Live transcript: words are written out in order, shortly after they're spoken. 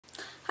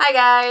Hi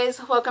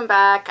guys, welcome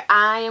back.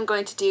 I am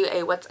going to do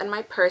a what's in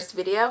my purse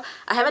video.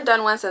 I haven't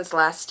done one since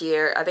last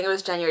year. I think it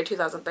was January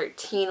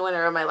 2013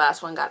 whenever my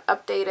last one got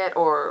updated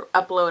or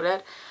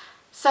uploaded.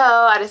 So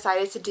I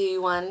decided to do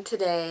one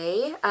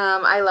today.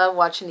 I love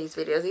watching these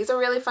videos. These are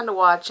really fun to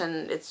watch,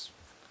 and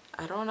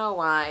I don't know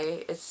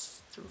why,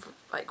 it's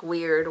like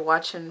weird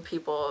watching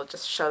people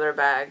just show their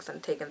bags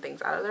and taking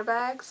things out of their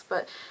bags,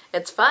 but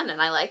it's fun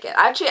and I like it.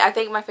 Actually, I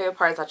think my favorite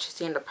part is actually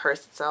seeing the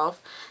purse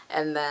itself,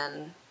 and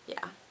then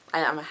yeah.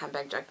 I'm a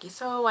handbag junkie,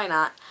 so why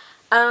not?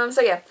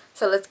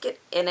 So let's get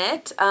in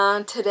it.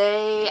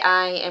 Today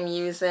I am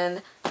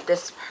using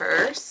this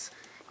purse.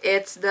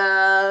 It's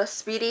the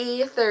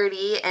Speedy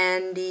 30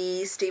 and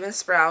the Stephen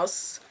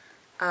Sprouse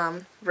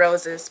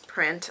Roses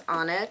print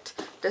on it.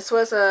 This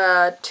was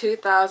a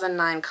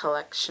 2009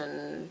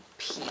 collection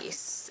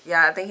piece.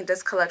 Yeah, I think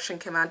this collection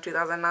came out in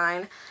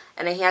 2009,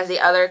 and then he has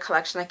the other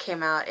collection that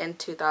came out in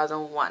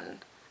 2001,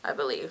 I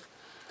believe.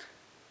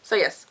 So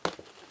yes.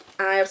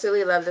 I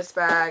absolutely love this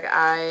bag.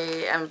 I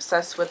am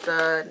obsessed with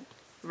the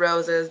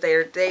roses.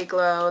 They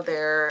glow.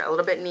 They're a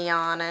little bit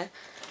neon.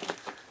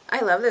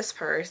 I love this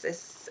purse.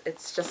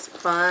 It's just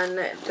fun.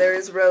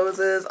 There's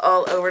roses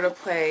all over the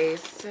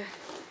place,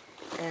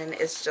 and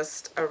it's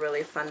just a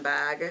really fun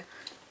bag.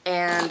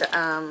 And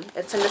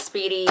it's in the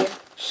Speedy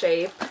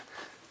shape.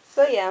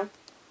 So yeah,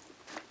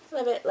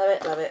 love it, love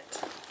it, love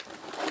it.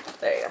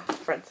 There you go,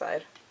 front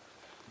side.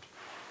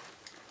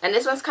 And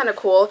this one's kind of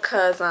cool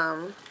because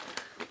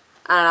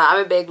I don't know,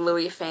 I'm a big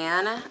Louis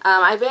fan.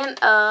 I've been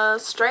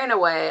straying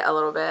away a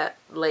little bit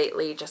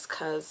lately just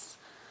because,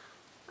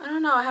 I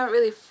don't know, I haven't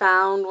really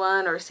found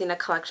one or seen a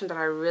collection that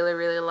I really,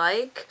 really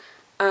like.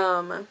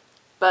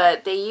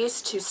 But they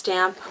used to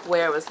stamp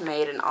where it was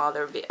made in all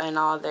their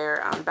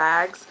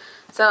bags.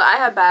 So I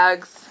have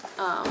bags,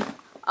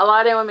 a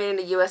lot of them were made in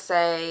the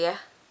USA.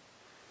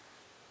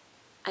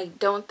 I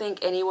don't think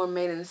any were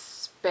made in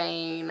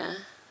Spain.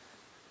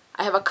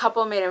 I have a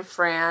couple made in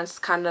France,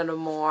 kind of the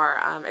more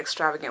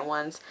extravagant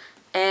ones.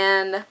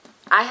 And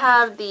I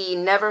have the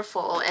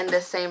Neverfull in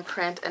the same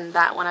print, and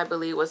that one I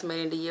believe was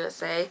made in the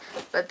USA.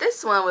 But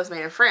this one was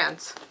made in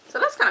France. So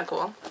that's kind of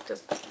cool.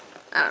 Just,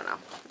 I don't know.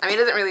 I mean,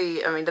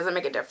 it doesn't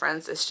make a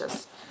difference. It's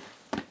just,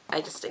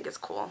 I just think it's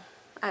cool.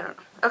 I don't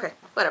know. Okay,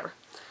 whatever.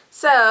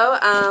 So,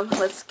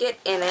 let's get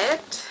in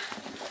it.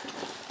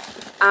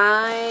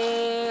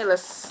 I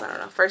don't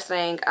know, first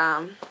thing,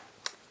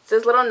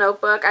 this little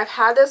notebook. I've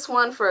had this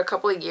one for a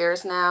couple of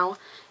years now.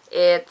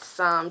 It's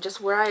just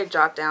where I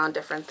jot down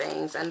different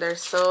things, and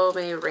there's so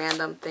many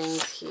random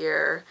things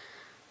here.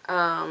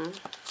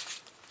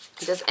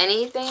 Just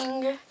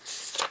anything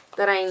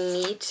that I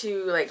need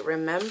to like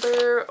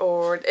remember,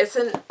 or it's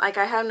like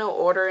I have no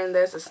order in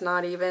this. It's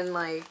not even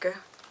like,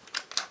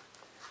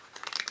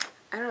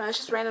 I don't know, it's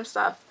just random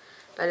stuff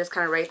that I just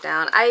kind of write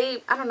down.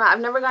 I don't know, I've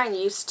never gotten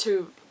used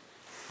to,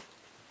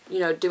 you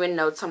know, doing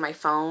notes on my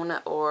phone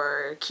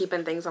or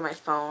keeping things on my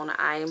phone.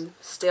 I'm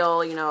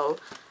still, you know,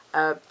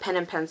 a pen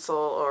and pencil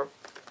or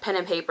pen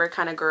and paper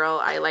kind of girl.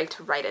 I like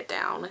to write it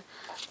down.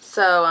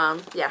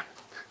 So, yeah.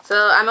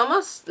 So I'm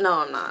almost,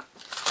 no, I'm not.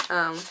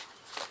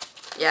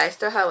 Yeah, I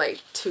still have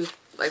like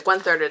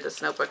 1/3 of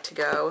this notebook to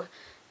go.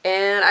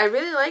 And I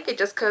really like it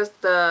just because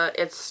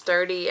it's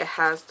sturdy. It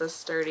has the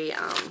sturdy,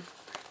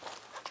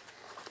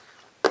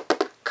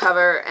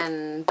 cover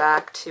and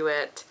back to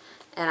it.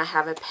 And I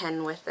have a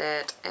pen with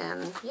it,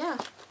 and yeah,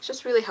 it's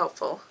just really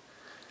helpful.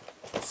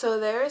 So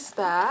there's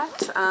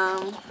that.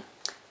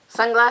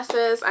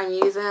 Sunglasses, I'm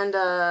using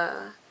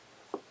the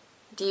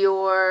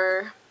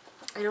Dior,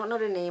 I don't know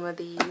the name of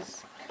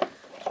these,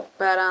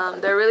 but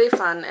they're really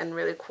fun and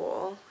really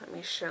cool. Let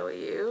me show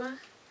you.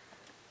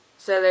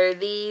 So they're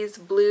these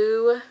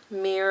blue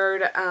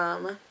mirrored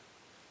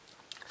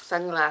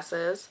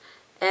sunglasses,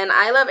 and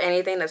I love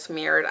anything that's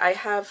mirrored. I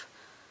have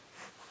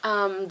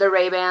the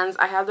Ray-Bans.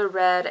 I have the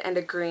red and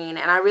the green,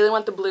 and I really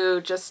want the blue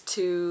just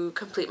to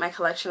complete my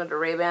collection of the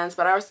Ray-Bans,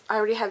 but I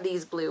already have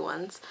these blue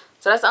ones.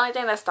 So that's the only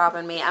thing that's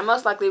stopping me. I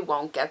most likely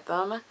won't get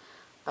them,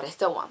 but I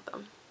still want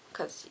them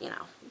because, you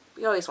know,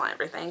 you always want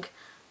everything.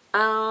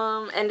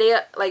 And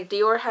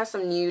Dior has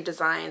some new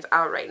designs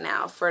out right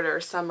now for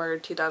their summer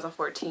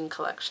 2014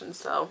 collection,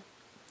 so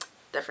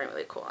definitely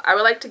really cool. I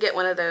would like to get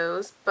one of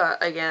those,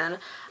 but again,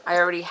 I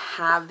already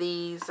have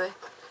these,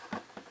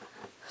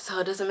 so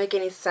it doesn't make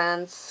any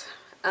sense.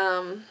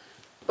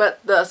 But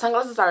the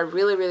sunglasses that I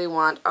really, really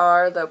want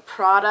are the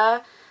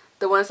Prada,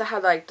 the ones that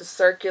have like the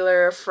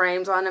circular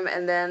frames on them,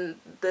 and then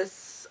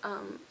this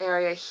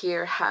area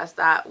here has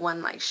that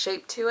one like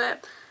shape to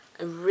it.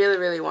 I really,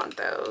 really want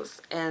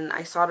those. And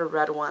I saw the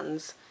red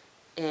ones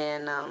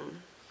in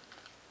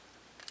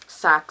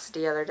Saks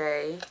the other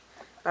day,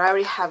 but I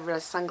already have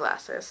red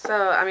sunglasses.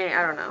 So, I mean,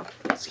 I don't know.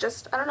 It's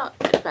just, I don't know.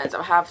 It depends.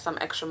 I'll have some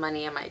extra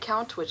money in my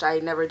account, which I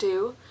never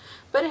do.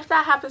 But if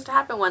that happens to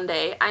happen one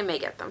day, I may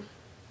get them.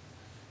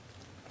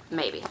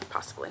 Maybe.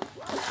 Possibly.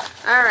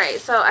 Alright,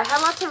 so I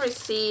have lots of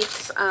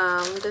receipts.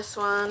 This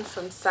one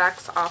from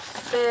Saks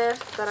off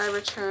 5th that I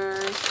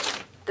returned.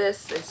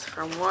 This is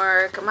from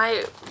work.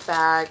 My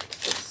bag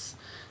is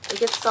it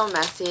gets so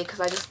messy because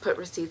I just put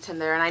receipts in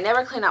there and I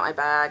never clean out my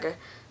bag.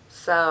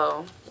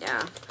 So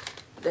yeah,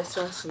 this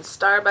one's from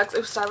Starbucks.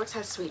 Ooh, Starbucks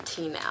has sweet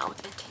tea now.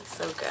 It tastes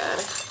so good,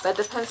 but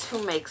it depends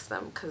who makes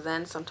them, because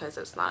then sometimes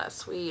it's not as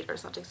sweet or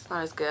sometimes it's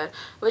not as good.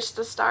 Which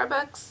the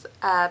Starbucks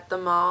at the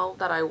mall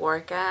that I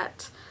work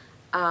at,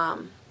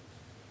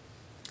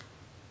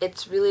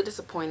 it's really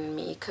disappointing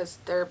me because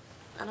they're,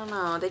 I don't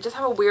know, they just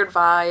have a weird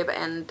vibe,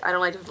 and I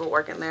don't like the people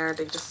working there. I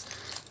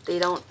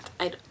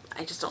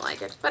just don't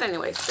like it. But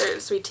anyways, their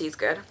sweet tea's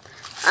good.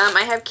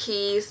 I have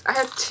keys. I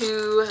have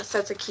 2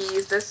 sets of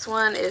keys. This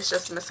one is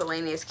just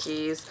miscellaneous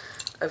keys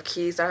of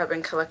keys that I have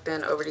been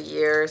collecting over the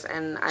years,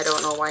 and I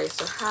don't know why I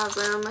still have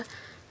them.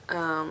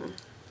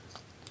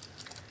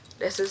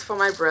 This is for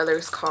my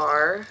brother's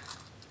car.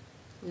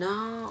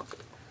 No.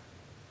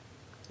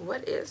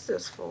 What is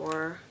this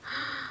for?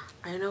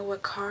 I know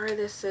what car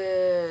this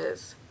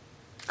is.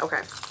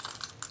 Okay.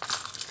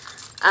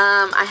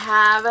 I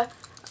have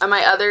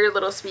my other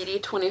little Speedy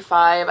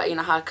 25. You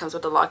know how it comes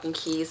with the lock and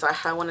key, so I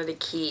have one of the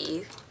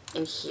keys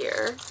in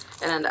here,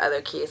 and then the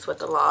other keys with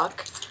the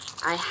lock.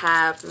 I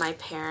have my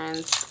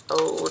parents'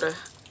 old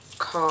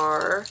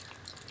car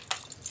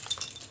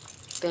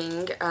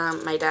thing,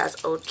 my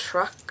dad's old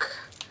truck,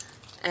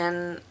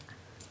 and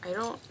I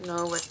don't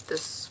know what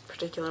this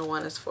particular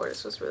one is for.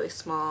 This was really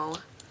small.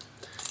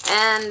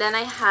 And then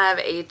I have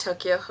a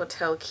Tokyo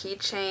Hotel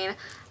keychain.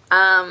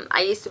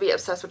 I used to be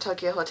obsessed with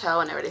Tokyo Hotel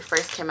whenever they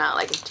first came out,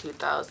 like in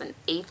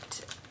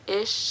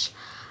 2008-ish.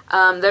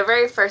 Their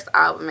very first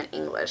album in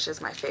English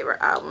is my favorite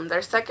album.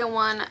 Their second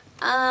one,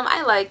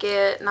 I like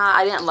it. Nah,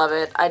 I didn't love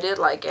it. I did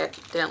like it.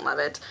 Didn't love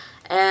it.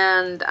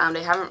 And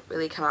they haven't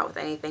really come out with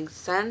anything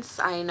since.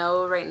 I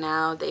know right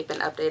now they've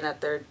been updating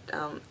at their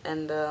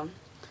in the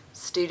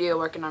studio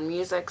working on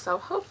music, so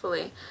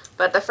hopefully.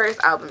 But the first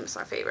album is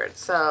my favorite,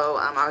 so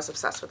I was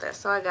obsessed with it.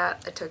 So I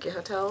got a Tokyo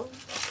Hotel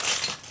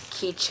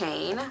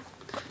keychain,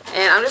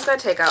 and I'm just gonna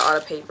take out all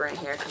the paper in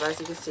here because, as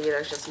you can see,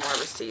 there's just more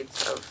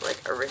receipts of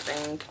like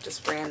everything,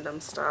 just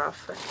random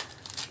stuff.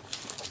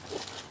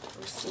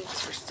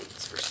 Receipts,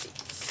 receipts,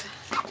 receipts,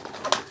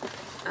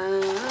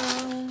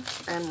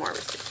 and more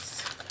receipts.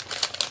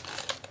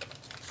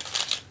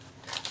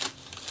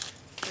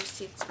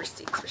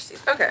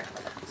 Receipts. Okay,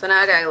 so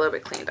now I got a little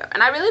bit cleaned up,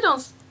 and I really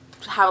don't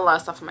have a lot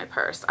of stuff in my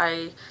purse.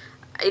 I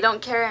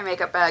don't carry a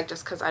makeup bag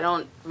just because I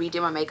don't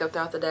redo my makeup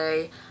throughout the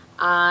day.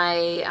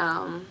 I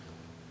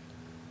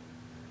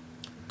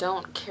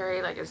don't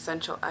carry like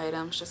essential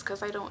items just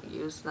because I don't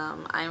use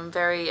them. I'm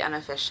very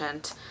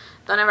inefficient.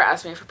 Don't ever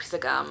ask me for a piece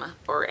of gum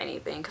or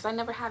anything because I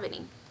never have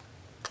any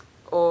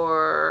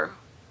or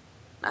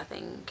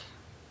nothing.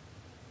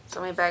 So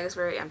my bag is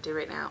very empty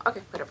right now.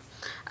 Okay, whatever.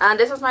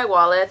 This is my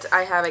wallet.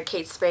 I have a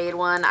Kate Spade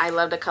one. I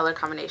love the color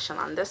combination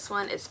on this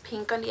one. It's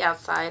pink on the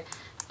outside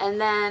and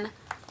then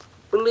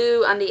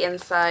blue on the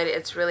inside.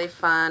 It's really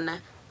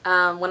fun.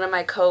 One of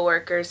my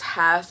co-workers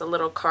has a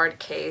little card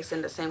case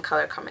in the same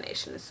color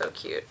combination. It's so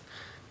cute.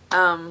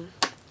 I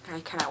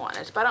kind of want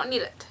it, but I don't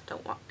need it.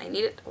 I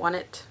need it, want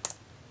it,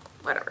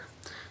 whatever.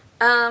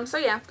 So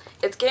yeah,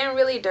 it's getting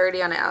really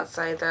dirty on the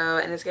outside though,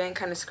 and it's getting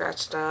kind of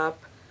scratched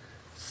up.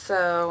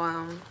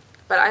 So,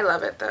 but I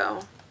love it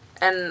though.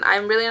 And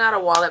I'm really not a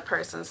wallet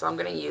person, so I'm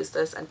going to use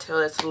this until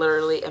it's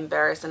literally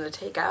embarrassing to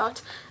take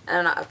out, and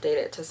then I'll update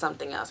it to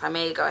something else. I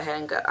may go ahead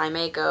and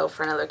go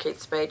for another Kate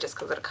Spade just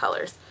because of the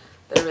colors.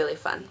 They're really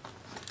fun.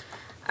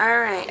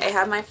 Alright, I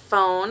have my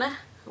phone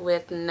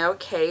with no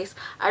case.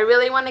 I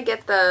really want to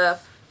get the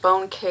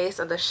phone case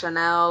of the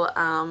Chanel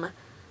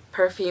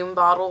perfume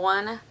bottle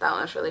one. That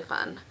one's really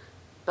fun.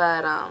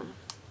 But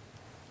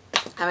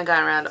haven't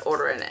gotten around to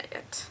ordering it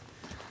yet.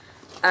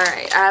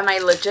 Alright, I have my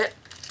legit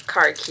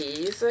car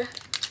keys.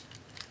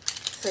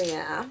 So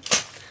yeah.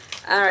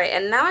 Alright,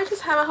 and now I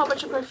just have a whole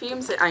bunch of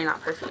perfumes.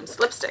 Not perfumes,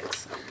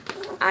 lipsticks.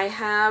 I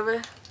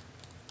have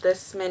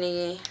this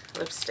many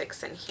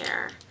lipsticks in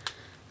here.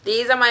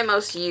 These are my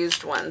most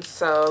used ones,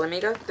 so let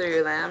me go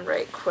through them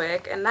right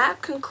quick. And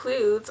that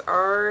concludes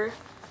our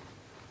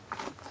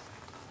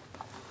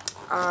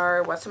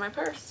what's in my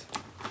purse.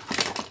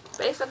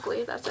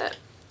 Basically, that's it.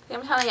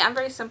 I'm telling you, I'm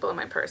very simple in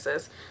my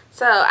purses.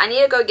 So I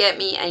need to go get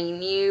me a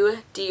new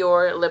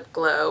Dior lip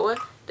glow.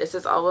 This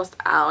is almost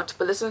out,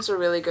 but this one's a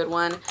really good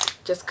one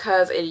just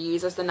because it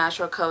uses the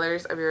natural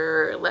colors of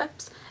your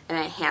lips and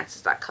it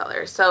enhances that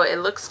color. So it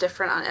looks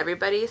different on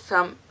everybody.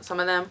 Some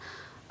of them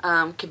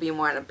could be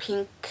more in a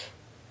pink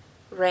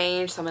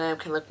range. Some of them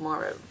can look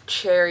more of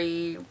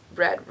cherry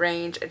red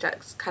range. It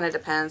just kind of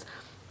depends.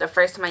 The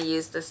first time I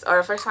used this, or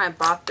the first time I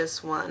bought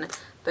this one,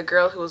 the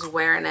girl who was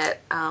wearing it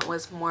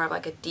was more of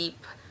like a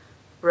deep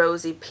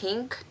rosy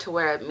pink, to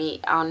where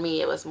on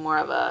me it was more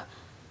of a,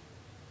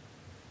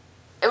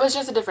 it was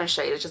just a different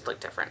shade. It just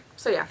looked different.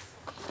 So yeah.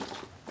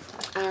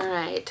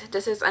 Alright,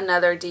 this is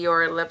another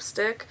Dior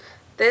lipstick.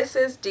 This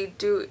is in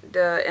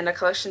the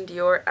collection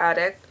Dior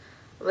Addict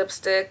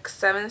lipstick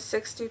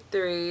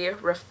 763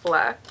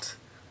 Reflect.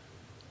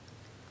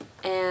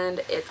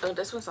 And it's, oh,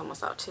 this one's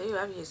almost out too.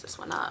 I've used this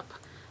one up.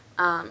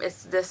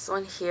 It's this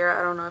one here.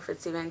 I don't know if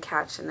it's even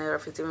catching it or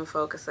if it's even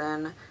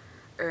focusing.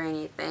 or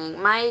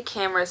anything. My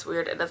camera is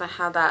weird. It doesn't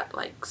have that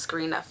like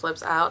screen that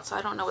flips out, so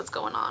I don't know what's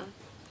going on.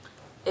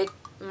 It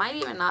might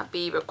even not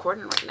be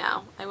recording right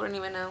now. I wouldn't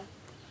even know.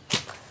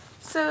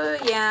 So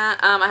yeah,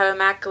 I have a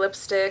MAC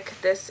lipstick.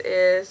 This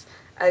is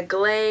a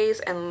Glaze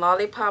and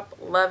Lollipop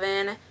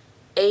Lovin'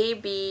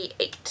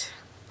 AB8.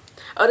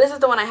 Oh, this is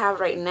the one I have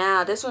right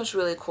now. This one's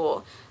really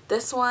cool.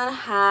 This one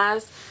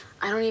has,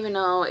 I don't even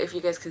know if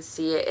you guys can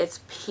see it. It's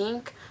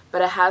pink,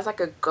 but it has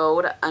like a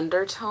gold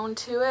undertone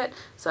to it.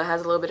 So it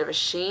has a little bit of a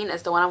sheen.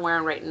 It's the one I'm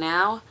wearing right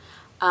now.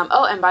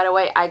 Oh, and by the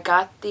way, I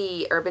got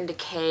the Urban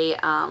Decay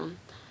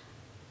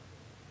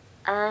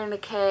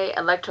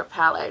Electro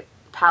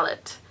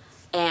palette,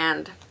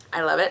 and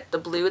I love it. The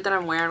blue that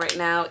I'm wearing right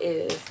now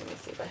is, let me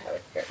see if I have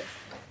it here.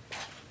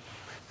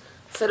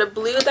 So the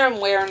blue that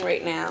I'm wearing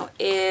right now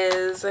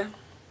is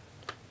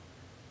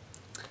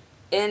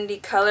in the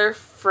color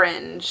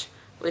Fringe,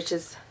 which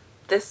is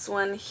this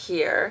one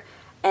here.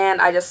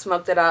 And I just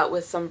smoked it out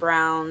with some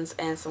browns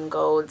and some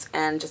golds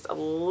and just a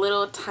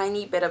little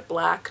tiny bit of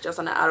black just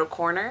on the outer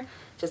corner,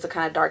 just to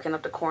kind of darken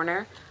up the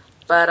corner.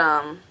 But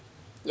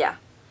yeah,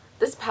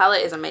 this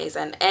palette is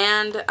amazing.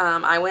 And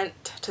I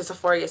went to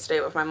Sephora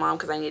yesterday with my mom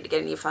because I need to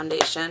get a new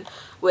foundation,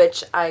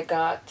 which I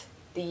got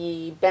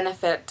the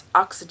Benefit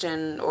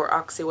Oxygen or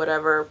Oxy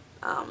whatever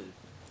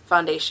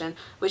foundation,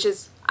 which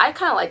is, I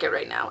kind of like it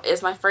right now.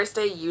 It's my first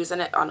day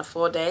using it on a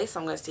full day, so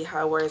I'm going to see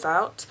how it wears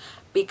out,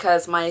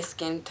 because my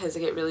skin tends to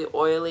get really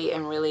oily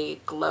and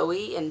really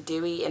glowy and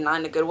dewy and not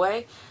in a good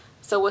way.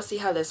 So we'll see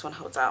how this one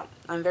holds out.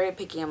 I'm very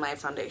picky on my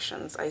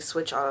foundations. I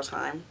switch all the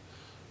time.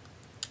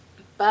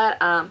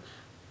 But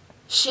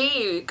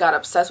she got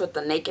obsessed with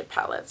the Naked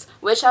palettes,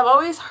 which I've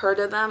always heard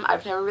of them.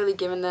 I've never really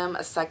given them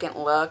a second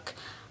look,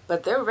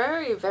 but they're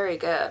very, very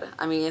good.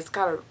 I mean, it's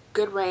got a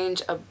good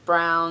range of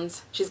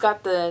browns. She's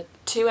got the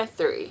 2 and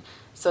 3.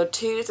 So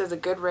 2s is a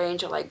good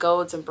range of like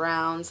golds and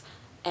browns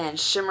and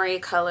shimmery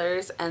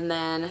colors, and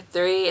then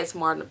 3 is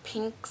more in the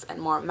pinks and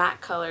more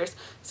matte colors.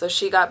 So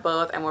she got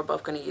both, and we're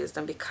both going to use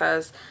them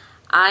because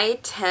I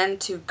tend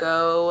to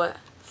go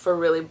for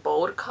really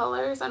bold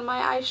colors on my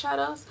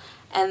eyeshadows.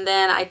 And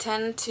then I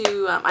tend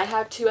to, I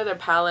have 2 other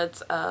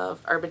palettes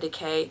of Urban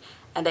Decay,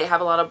 and they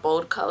have a lot of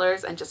bold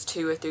colors and just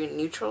 2 or 3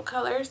 neutral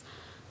colors.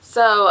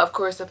 So of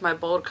course with my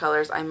bold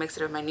colors I mix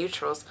it with my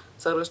neutrals,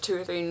 so those 2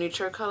 or 3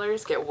 neutral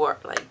colors get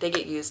warped, like they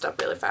get used up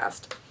really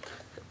fast.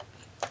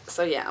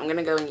 So yeah, I'm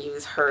gonna go and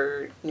use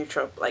her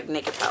neutral like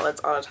Naked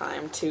palettes all the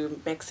time to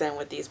mix in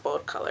with these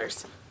bold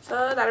colors.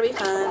 So that'll be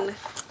fun.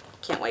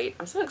 Can't wait.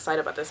 I'm so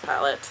excited about this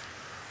palette.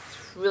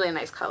 It's really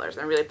nice colors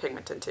and really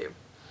pigmented too.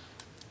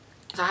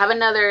 So I have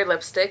another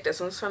lipstick.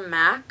 This one's from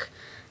MAC.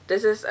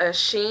 This is a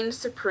Sheen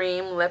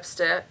Supreme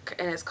lipstick,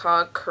 and it's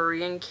called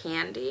Korean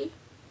Candy.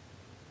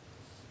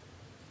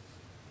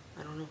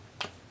 I don't know.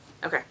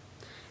 Okay.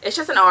 It's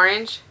just an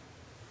orange.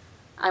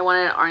 I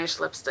wanted an orange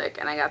lipstick,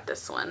 and I got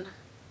this one,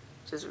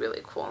 which is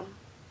really cool.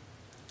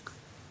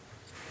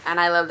 And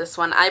I love this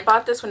one. I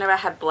bought this whenever I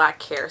had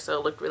black hair, so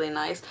it looked really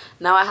nice.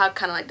 Now I have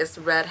kind of like this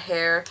red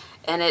hair,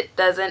 and it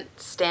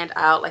doesn't stand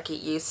out like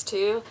it used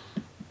to.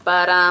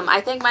 But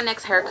I think my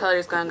next hair color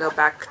is going to go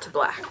back to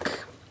black.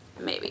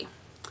 Maybe.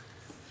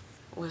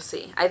 We'll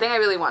see. I think I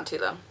really want to,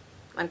 though.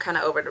 I'm kind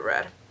of over the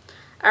red.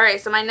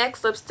 Alright, so my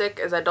next lipstick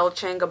is a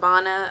Dolce &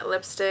 Gabbana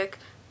lipstick.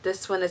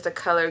 This one is the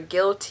color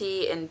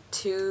Guilty in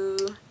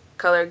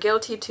color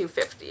Guilty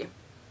 250.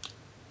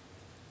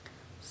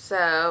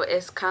 So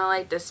it's kind of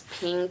like this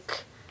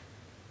pink.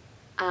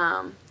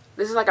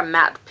 This is like a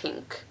matte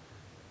pink.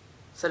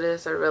 So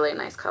this is a really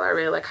nice color. I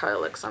really like how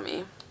it looks on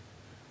me.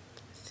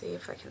 Let's see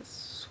if I can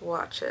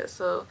swatch it.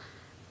 So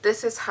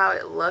this is how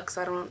it looks.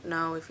 I don't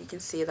know if you can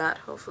see that.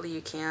 Hopefully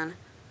you can.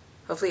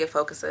 Hopefully it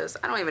focuses.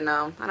 I don't even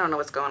know. I don't know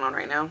what's going on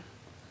right now.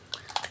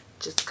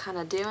 Just kind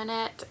of doing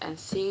it and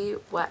see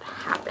what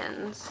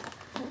happens.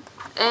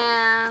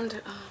 And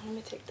let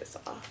me take this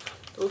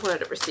off. Ooh, one of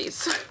the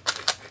receipts.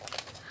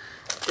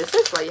 This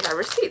is why you have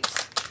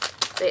receipts.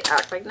 They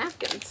act like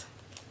napkins.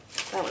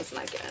 That one's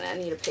not good. I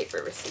need a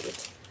paper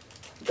receipt.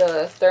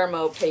 The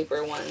thermo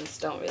paper ones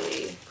don't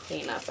really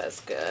clean up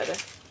as good.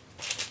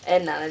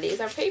 And none of these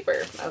are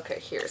paper. Okay,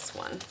 here's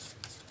one.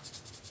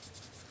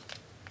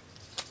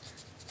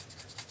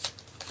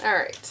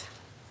 Alright.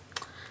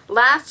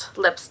 Last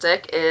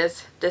lipstick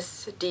is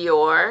this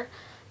Dior.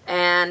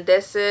 And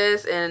this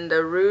is in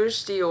the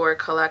Rouge Dior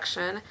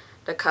collection.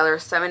 The color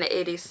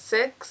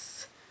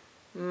 786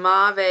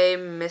 Mauve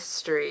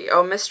Mystery.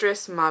 Oh,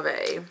 Mistress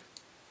Mauve.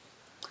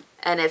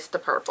 And it's the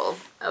purple.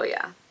 Oh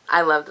yeah.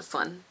 I love this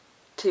one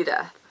to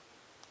death.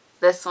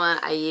 This one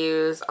I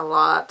use a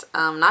lot.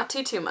 Not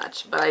too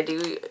much, but I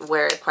do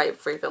wear it quite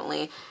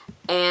frequently.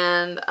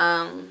 And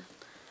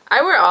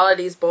I wear all of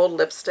these bold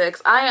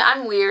lipsticks.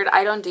 I'm weird.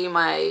 I don't do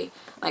my,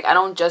 like, I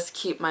don't just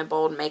keep my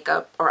bold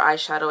makeup or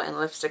eyeshadow and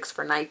lipsticks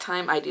for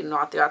nighttime. I do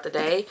not throughout the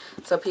day.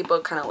 So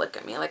people kind of look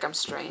at me like I'm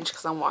strange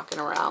because I'm walking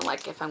around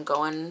like if I'm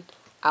going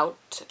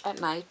out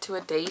at night to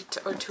a date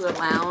or to a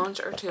lounge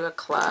or to a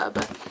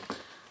club.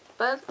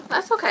 But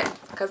that's okay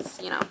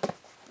because, you know,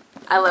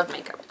 I love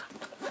makeup.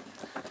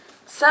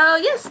 So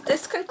yes,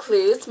 this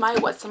concludes my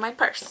what's in my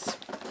purse.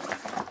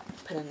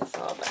 Putting this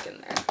all back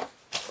in there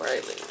before I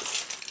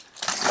lose.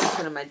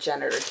 Put in my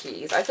janitor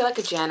keys. I feel like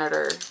a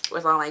janitor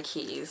with all my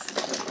keys,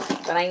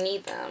 but I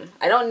need them.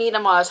 I don't need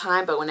them all the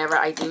time, but whenever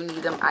I do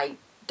need them, I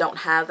don't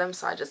have them,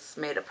 so I just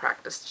made a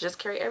practice to just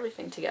carry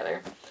everything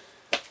together.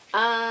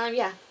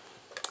 Yeah.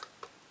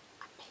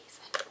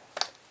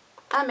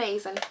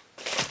 Amazing.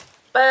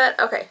 But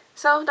okay,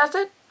 so that's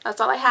it.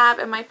 That's all I have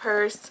in my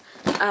purse.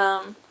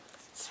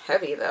 It's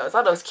heavy though. It's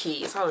all those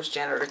keys, all those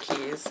janitor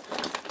keys.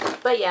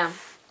 But yeah.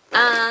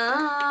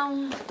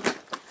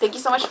 Thank you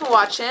so much for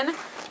watching.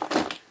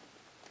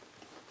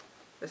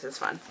 This is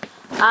fun.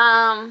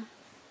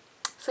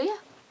 So yeah,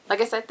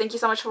 like I said, thank you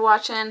so much for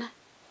watching.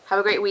 Have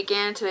a great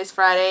weekend. Today's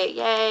Friday,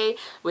 yay,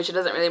 which it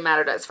doesn't really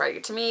matter that it's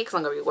Friday to me because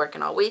I'm going to be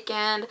working all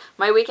weekend.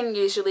 My weekend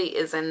usually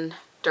is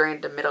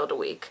during the middle of the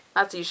week.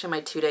 That's usually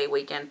my 2-day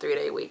weekend,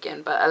 3-day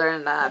weekend, but other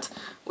than that,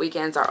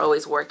 weekends are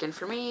always working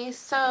for me.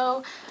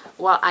 So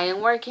while I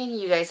am working,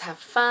 you guys have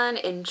fun,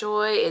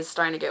 enjoy. It's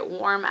starting to get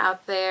warm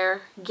out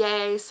there.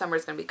 Yay,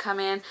 summer's going to be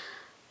coming.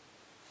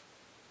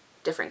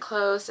 Different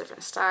clothes,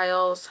 different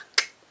styles.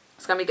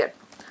 It's going to be good.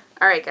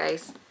 Alright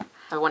guys,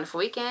 have a wonderful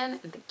weekend,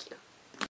 and thank you.